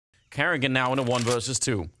karrigan now in a 1 versus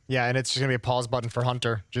 2. Yeah, and it's just going to be a pause button for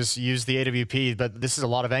Hunter. Just use the AWP, but this is a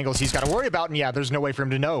lot of angles he's got to worry about, and yeah, there's no way for him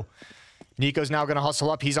to know. Nico's now going to hustle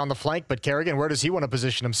up. He's on the flank, but karrigan, where does he want to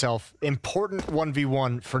position himself? Important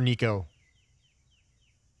 1v1 for Nico.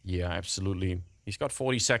 Yeah, absolutely. He's got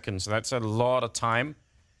 40 seconds. That's a lot of time.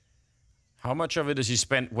 How much of it has he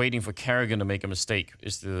spent waiting for karrigan to make a mistake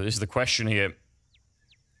is the question here.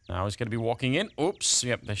 Now he's going to be walking in. Oops.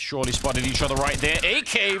 Yep, they surely spotted each other right there.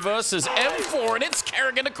 AK versus M4, and it's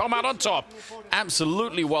karrigan to come out on top.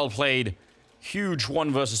 Absolutely well played. Huge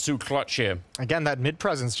 1 versus 2 clutch here. Again, that mid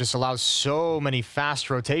presence just allows so many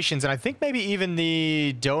fast rotations, and I think maybe even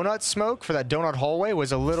the donut smoke for that donut hallway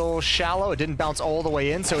was a little shallow. It didn't bounce all the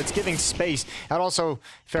way in, so it's giving space. And also,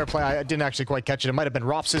 fair play, I didn't actually quite catch it. It might have been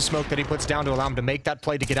Rops's smoke that he puts down to allow him to make that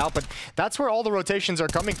play to get out, but that's where all the rotations are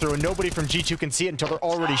coming through, and nobody from G2 can see it until they're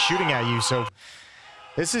already shooting at you, so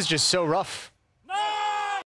this is just so rough.